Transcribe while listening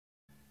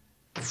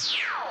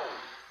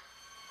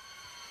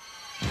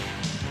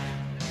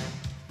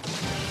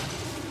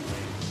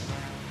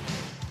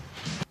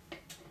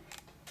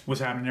What's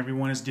happening,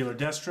 everyone? It's Dealer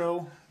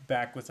Destro,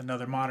 back with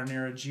another modern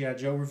era G.I.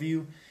 Joe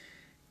review.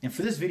 And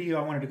for this video,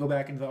 I wanted to go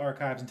back into the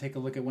archives and take a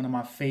look at one of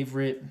my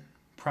favorite,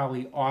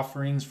 probably,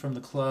 offerings from the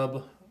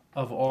club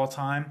of all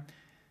time.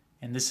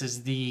 And this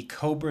is the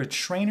Cobra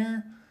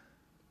Trainer,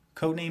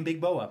 codename Big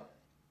Boa.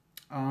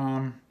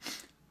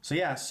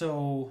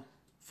 So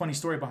funny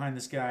story behind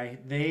this guy.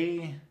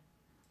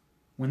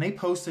 When they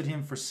posted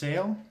him for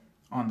sale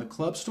on the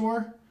club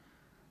store,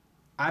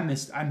 I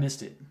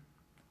missed it.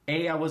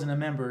 A, I wasn't a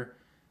member,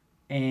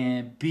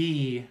 and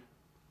B,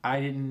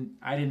 I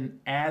didn't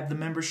add the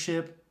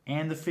membership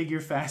and the figure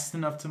fast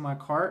enough to my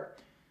cart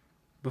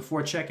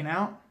before checking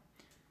out.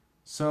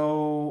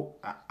 So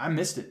I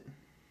missed it.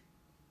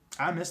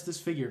 I missed this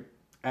figure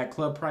at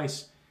club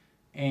price.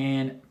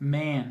 And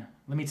man,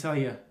 let me tell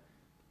you,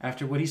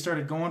 after what he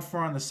started going for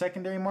on the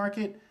secondary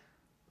market,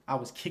 I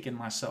was kicking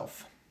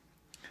myself.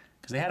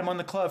 Because they had him on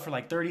the club for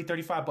like 30,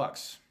 35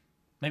 bucks.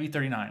 Maybe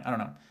 39, I don't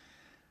know.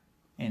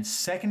 And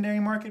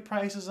secondary market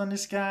prices on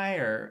this guy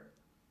are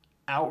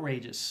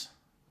outrageous,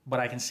 but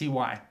I can see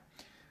why.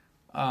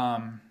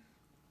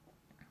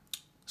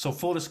 So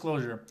full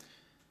disclosure,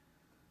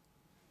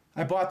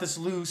 I bought this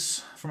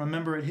loose from a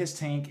member at his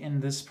tank,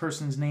 and this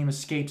person's name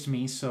escapes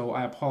me, so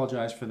I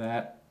apologize for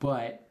that.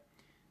 But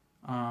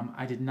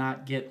I did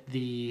not get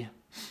the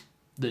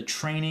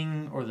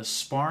training or the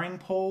sparring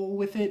pole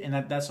with it, and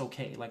that's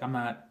okay. Like, I'm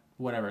not,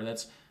 whatever,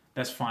 that's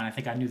fine. I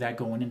think I knew that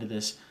going into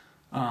this.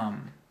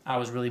 I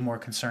was really more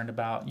concerned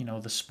about, you know,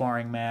 the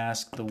sparring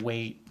mask, the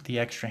weight, the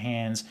extra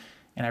hands,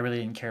 and I really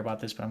didn't care about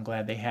this, but I'm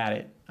glad they had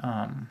it.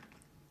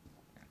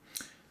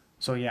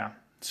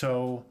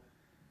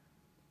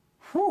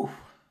 Whew,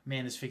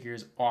 man, this figure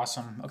is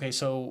awesome. Okay,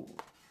 so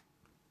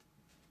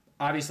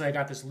obviously I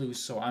got this loose,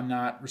 so I'm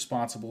not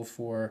responsible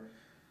for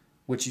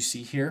what you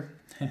see here.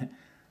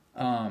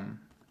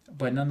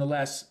 But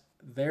nonetheless,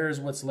 there's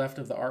what's left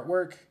of the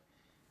artwork,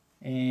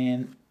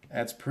 and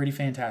that's pretty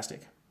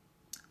fantastic.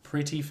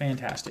 Pretty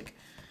fantastic.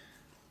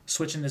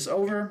 Switching this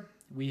over,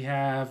 we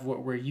have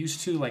what we're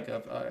used to, like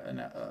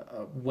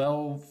a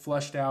well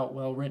flushed out,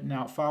 well written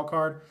out file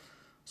card.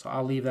 So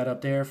I'll leave that up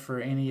there for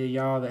any of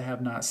y'all that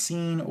have not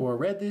seen or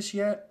read this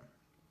yet.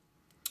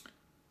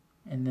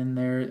 And then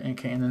and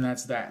then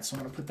that's that. So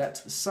I'm gonna put that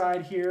to the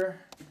side here,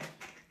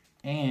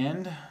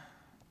 and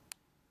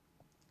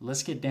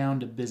let's get down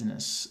to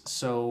business.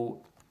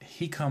 So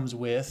he comes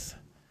with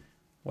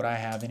what I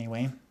have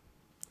anyway.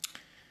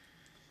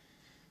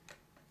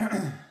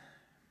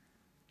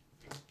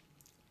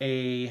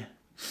 A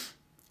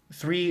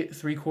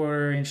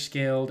 3/4 inch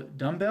scaled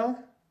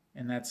dumbbell,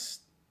 and that's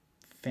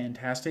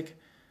fantastic.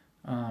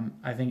 I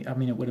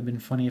mean, it would have been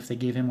funny if they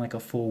gave him like a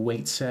full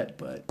weight set,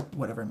 but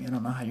whatever. I mean, I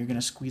don't know how you're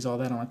gonna squeeze all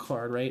that on a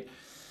card, right?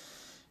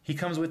 He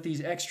comes with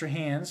these extra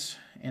hands,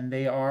 and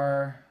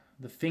the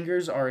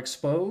fingers are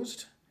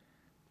exposed,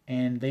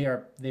 and they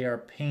are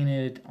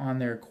painted on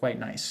there quite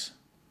nice.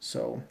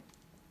 So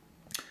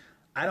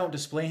I don't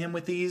display him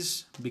with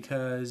these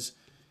because,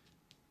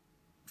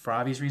 for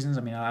obvious reasons.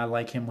 I mean, I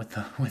like him with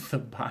the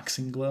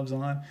boxing gloves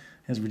on,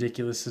 as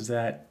ridiculous as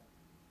that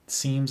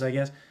seems, I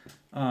guess.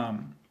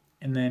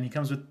 And then he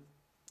comes with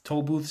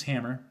Toll Booth's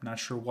hammer. Not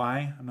sure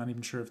why. I'm not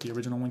even sure if the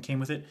original one came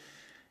with it.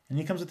 And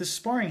he comes with this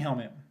sparring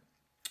helmet.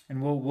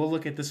 And we'll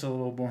look at this a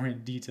little more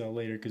in detail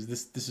later, because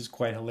this is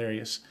quite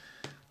hilarious.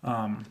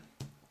 All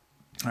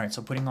right,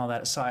 so putting all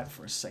that aside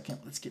for a second,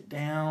 let's get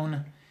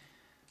down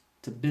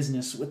to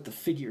business with the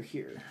figure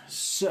here.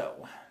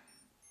 So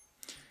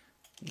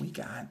we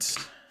got,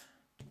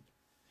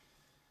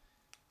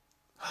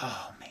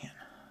 oh man,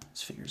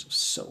 this figure is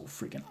so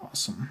freaking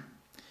awesome.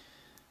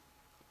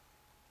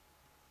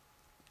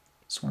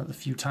 It's one of the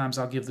few times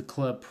I'll give the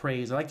club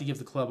praise. I like to give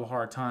the club a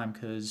hard time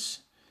because,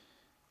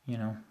 you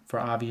know,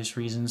 for obvious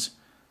reasons,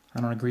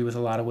 I don't agree with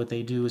a lot of what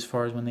they do as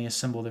far as when they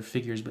assemble their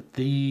figures. But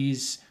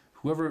these,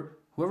 whoever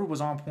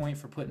was on point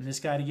for putting this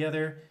guy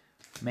together,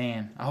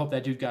 man, I hope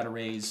that dude got a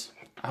raise.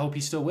 I hope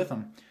he's still with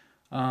them.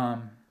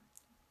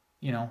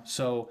 You know,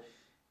 so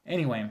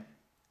anyway,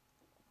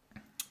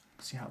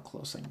 let's see how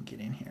close I can get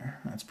in here.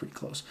 That's pretty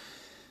close.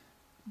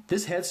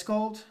 This head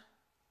sculpt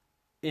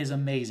is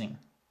amazing.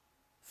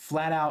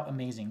 Flat out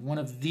amazing. One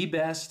of the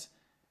best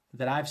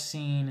that I've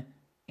seen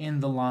in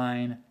the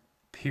line,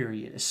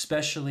 period.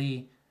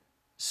 Especially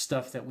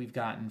stuff that we've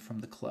gotten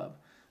from the club.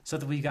 Stuff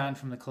that we've gotten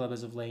from the club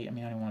as of late. I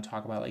mean, I don't want to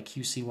talk about like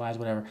QC-wise,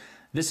 whatever.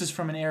 This is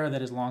from an era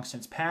that is long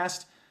since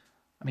past.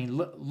 I mean,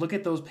 look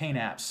at those paint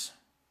apps.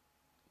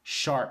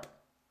 Sharp.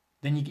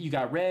 Then you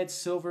got red,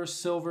 silver,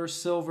 silver,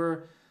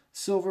 silver,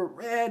 silver,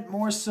 red,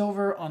 more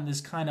silver on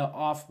this kind of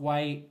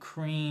off-white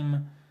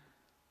cream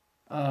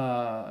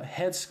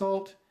head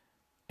sculpt.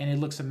 And it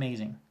looks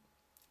amazing.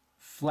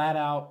 Flat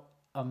out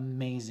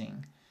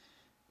amazing.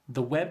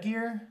 The web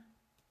gear,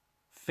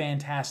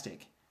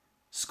 fantastic.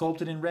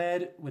 Sculpted in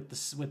red with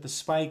the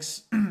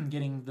spikes,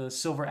 getting the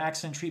silver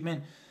accent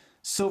treatment.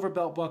 Silver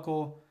belt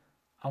buckle.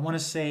 I want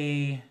to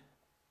say,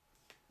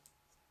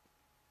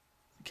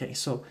 okay,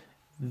 so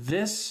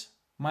this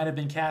might have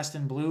been cast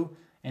in blue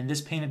and this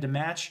painted to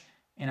match,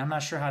 And I'm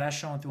not sure how that's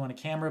showing through on the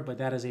camera, but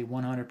that is a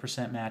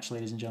 100% match,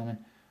 ladies and gentlemen.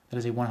 That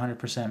is a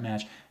 100%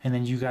 match. And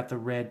then you got the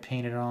red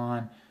painted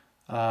on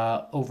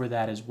over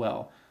that as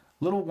well.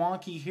 Little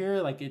wonky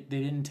here, like they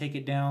didn't take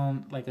it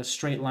down like a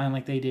straight line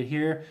like they did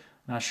here.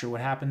 Not sure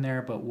what happened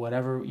there, but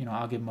whatever, you know,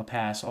 I'll give them a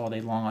pass all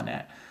day long on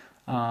that.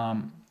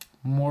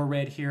 More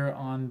red here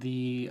on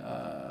the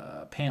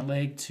pant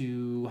leg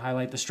to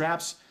highlight the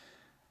straps.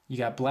 You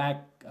got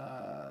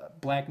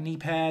black knee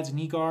pads,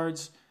 knee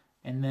guards,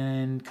 and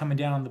then coming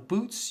down on the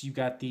boots, you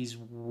got these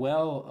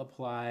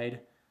well-applied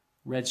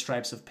red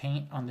stripes of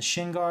paint on the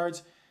shin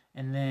guards.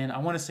 And then I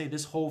want to say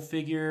this whole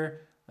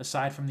figure,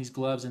 aside from these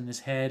gloves and this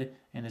head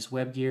and this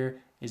web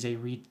gear, is a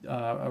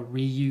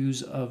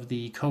reuse of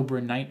the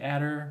Cobra Night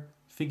Adder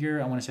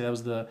figure. I want to say that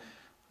was the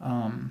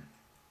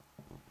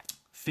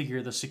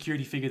figure, the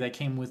security figure that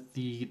came with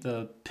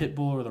the pit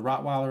bull or the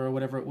Rottweiler or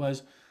whatever it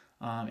was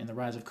in the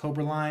Rise of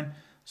Cobra line.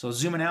 So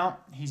zooming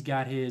out, he's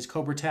got his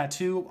Cobra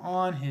tattoo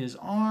on his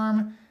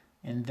arm,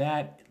 and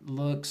that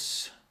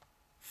looks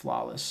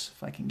flawless.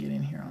 If I can get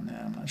in here on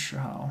that, I'm not sure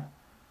how.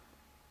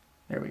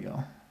 There we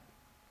go.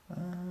 A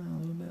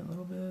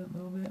little bit.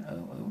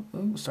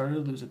 Oh, started to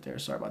lose it there.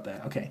 Sorry about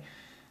that. Okay.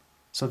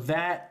 So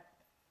that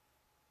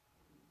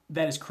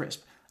is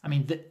crisp. I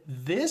mean,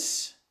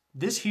 this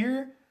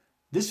figure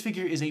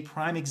is a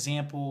prime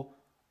example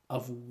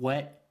of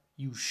what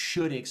you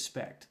should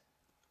expect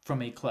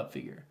from a club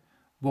figure.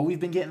 What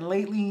we've been getting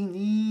lately,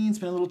 it's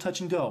been a little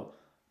touch and go.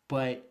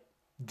 But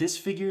this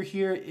figure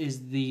here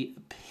is the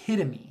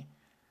epitome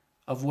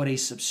of what a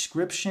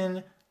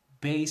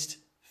subscription-based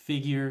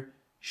figure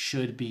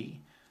should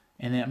be.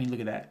 And then, I mean, look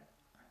at that.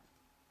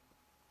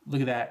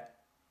 Look at that.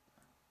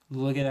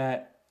 Look at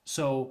that.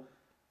 So,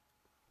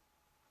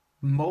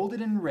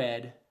 molded in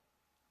red,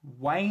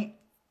 white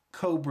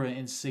Cobra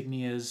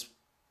insignias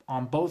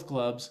on both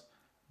gloves.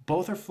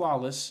 Both are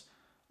flawless.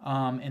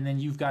 And then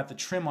you've got the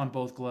trim on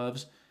both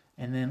gloves.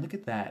 And then look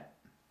at that.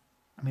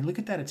 I mean, look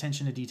at that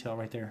attention to detail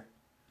right there.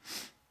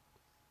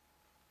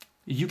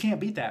 You can't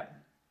beat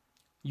that.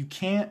 You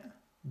can't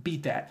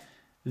beat that.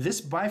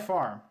 This, by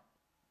far,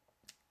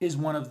 is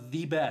one of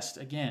the best,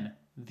 again,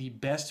 the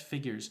best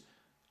figures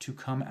to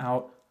come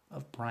out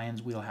of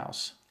Brian's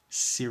wheelhouse.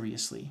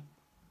 Seriously.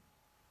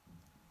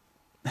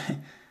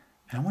 And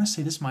I want to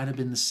say this might have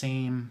been the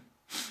same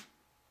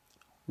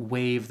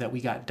wave that we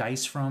got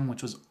Dice from,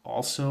 which was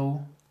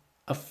also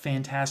a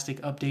fantastic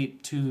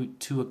update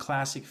to a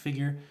classic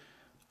figure.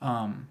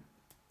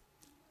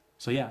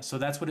 So yeah, so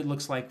that's what it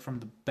looks like from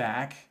the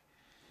back.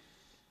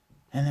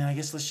 And then I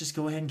guess let's just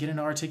go ahead and get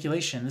into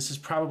articulation. This is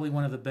probably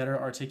one of the better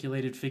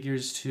articulated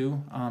figures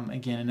too.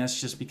 Again, and that's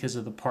just because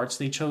of the parts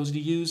they chose to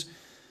use.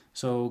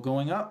 So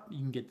going up, you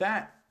can get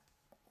that,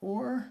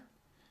 or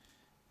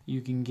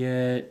you can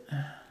get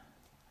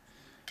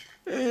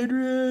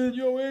Adrian,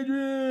 yo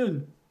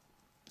Adrian.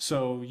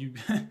 So you,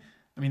 I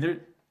mean,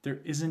 there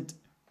isn't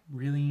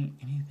really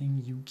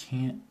anything you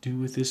can't do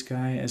with this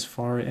guy as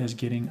far as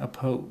getting a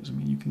pose. I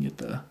mean, you can get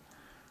the,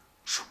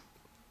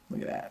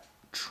 look at that.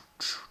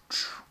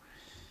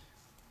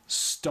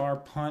 Star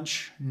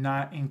punch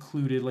not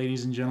included,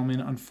 ladies and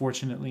gentlemen,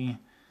 unfortunately.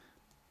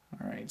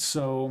 All right,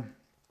 so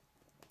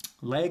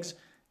legs,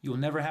 you'll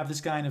never have this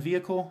guy in a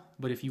vehicle,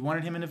 but if you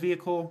wanted him in a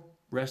vehicle,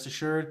 rest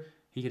assured,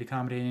 he could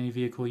accommodate any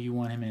vehicle you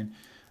want him in.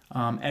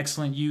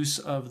 Excellent use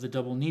of the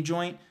double knee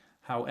joint.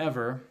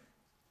 However,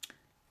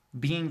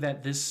 being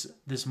that this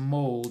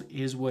mold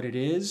is what it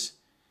is,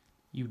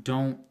 you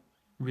don't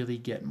really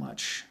get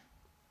much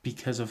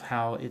because of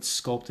how it's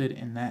sculpted,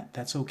 and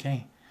that's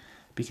okay.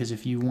 Because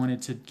if you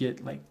wanted to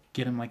get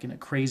him like in a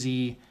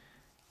crazy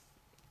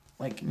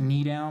like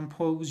knee down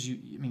pose,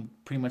 I mean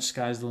pretty much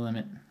sky's the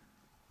limit.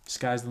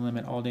 Sky's the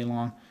limit all day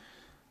long.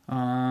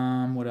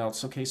 What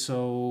else? Okay,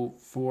 so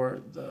for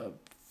the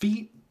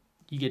feet,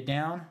 you get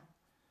down,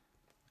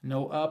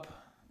 no up,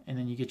 and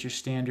then you get your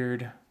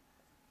standard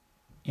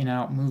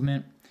in-out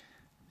movement.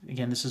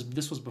 Again, this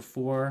was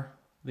before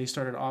they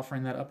started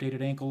offering that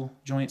updated ankle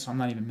joint, so I'm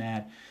not even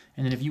mad.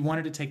 And then if you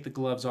wanted to take the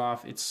gloves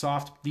off, it's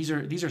soft. These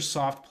are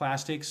soft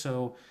plastic,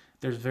 so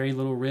there's very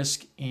little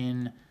risk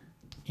in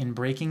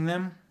breaking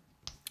them.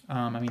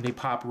 I mean, they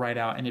pop right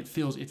out, and it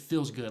feels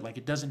good. Like,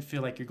 it doesn't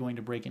feel like you're going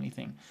to break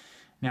anything.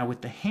 Now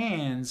with the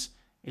hands,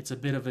 it's a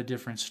bit of a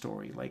different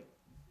story. Like,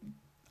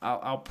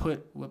 I'll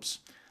put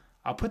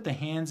the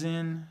hands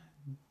in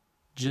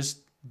just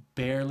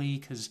barely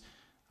because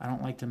I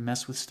don't like to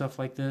mess with stuff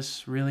like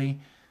this really,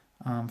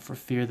 for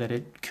fear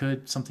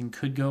that something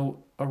could go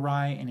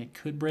awry and it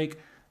could break.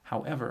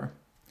 However,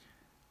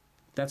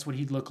 that's what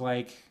he'd look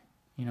like,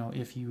 you know,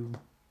 if you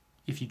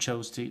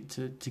chose to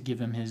give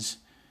him his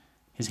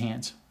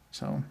hands.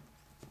 So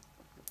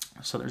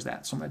there's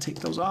that. So I'm gonna take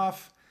those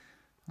off.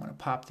 I'm gonna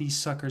pop these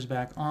suckers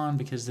back on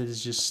because this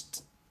is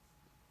just,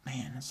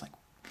 man, it's like,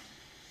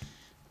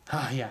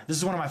 yeah, this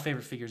is one of my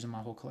favorite figures in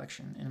my whole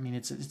collection. And I mean,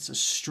 it's a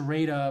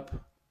straight up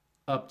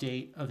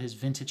update of his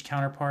vintage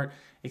counterpart,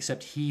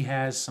 except he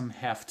has some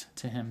heft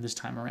to him this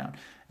time around.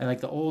 And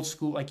like the old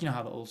school, like, you know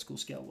how the old school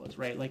scale was,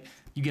 right? Like,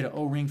 you get an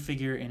O-ring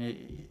figure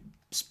and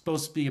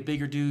supposed to be a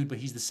bigger dude, but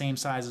he's the same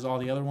size as all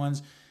the other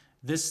ones.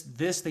 This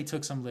they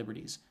took some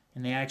liberties,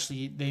 and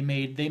they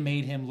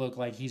made him look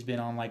like he's been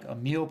on like a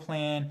meal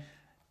plan,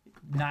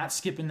 not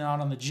skipping out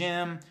on the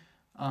gym.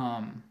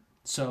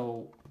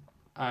 So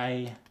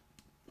I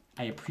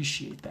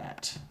appreciate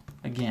that.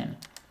 Again,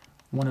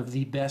 one of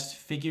the best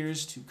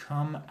figures to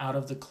come out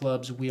of the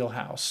club's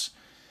wheelhouse.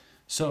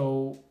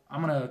 So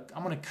I'm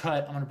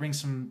gonna bring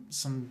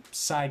some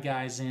side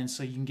guys in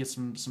so you can get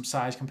some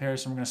size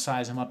comparison. We're gonna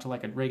size him up to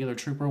like a regular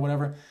trooper or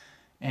whatever,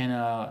 and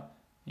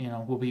you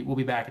know, we'll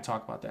be back and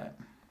talk about that.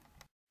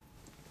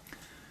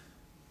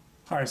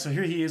 All right, so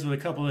here he is with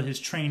a couple of his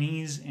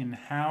trainees, and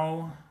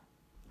how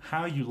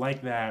you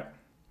like that?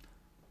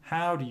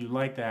 How do you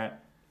like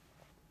that?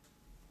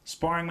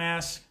 Sparring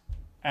mask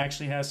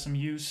actually has some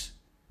use.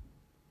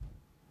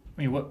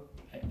 I mean, what?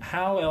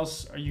 How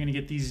else are you gonna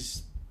get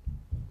these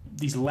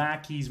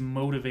lackeys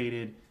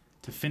motivated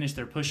to finish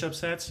their push-up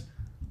sets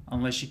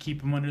unless you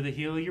keep them under the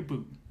heel of your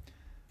boot?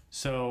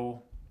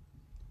 So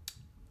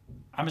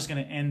I'm just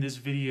going to end this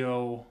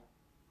video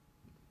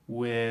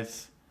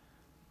with,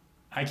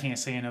 I can't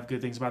say enough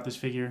good things about this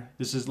figure.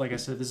 This is, like I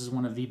said, this is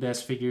one of the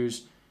best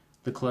figures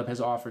the club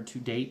has offered to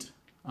date.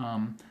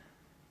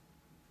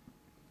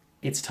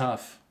 It's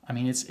tough. I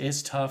mean,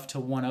 it's tough to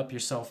one-up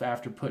yourself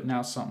after putting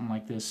out something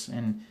like this,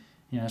 and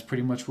you know, that's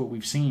pretty much what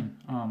we've seen.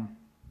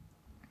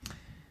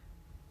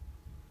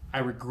 I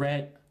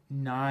regret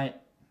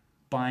not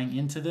buying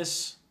into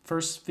this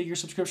first figure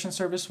subscription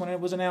service when it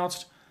was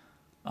announced,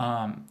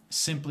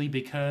 simply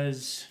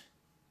because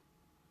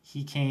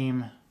he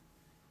came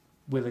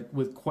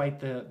with quite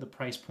the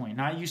price point.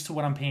 Not used to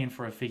what I'm paying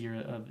for a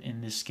figure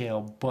in this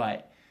scale,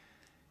 but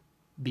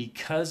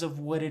because of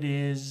what it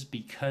is,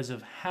 because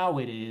of how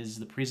it is,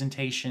 the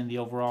presentation, the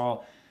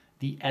overall,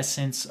 the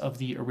essence of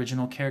the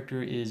original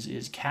character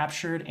is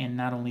captured, and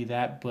not only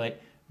that,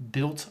 but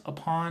built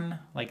upon.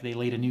 Like, they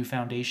laid a new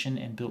foundation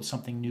and built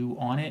something new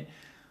on it.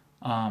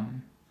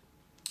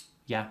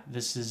 Yeah,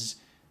 this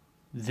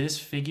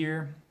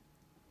figure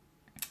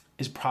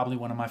is probably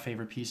one of my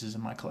favorite pieces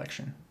in my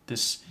collection.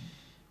 This,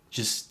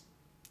 just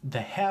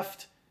the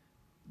heft,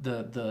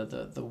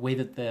 the way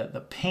that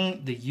the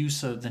paint, the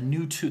use of the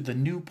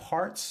new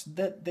parts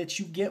that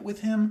you get with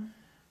him,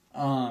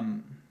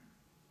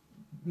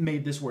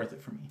 made this worth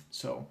it for me.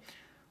 So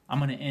I'm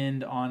gonna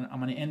end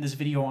this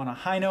video on a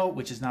high note,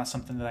 which is not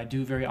something that I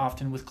do very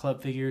often with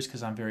club figures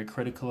because I'm very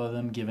critical of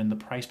them given the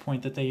price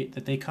point that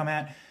they come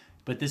at.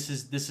 But this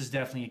is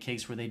definitely a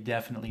case where they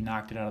definitely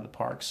knocked it out of the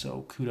park.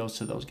 So kudos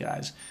to those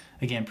guys.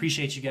 Again,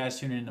 appreciate you guys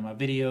tuning into my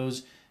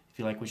videos. If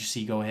you like what you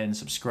see, go ahead and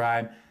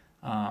subscribe.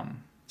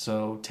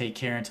 So take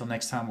care until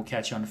next time. We'll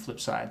catch you on the flip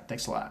side.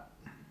 Thanks a lot.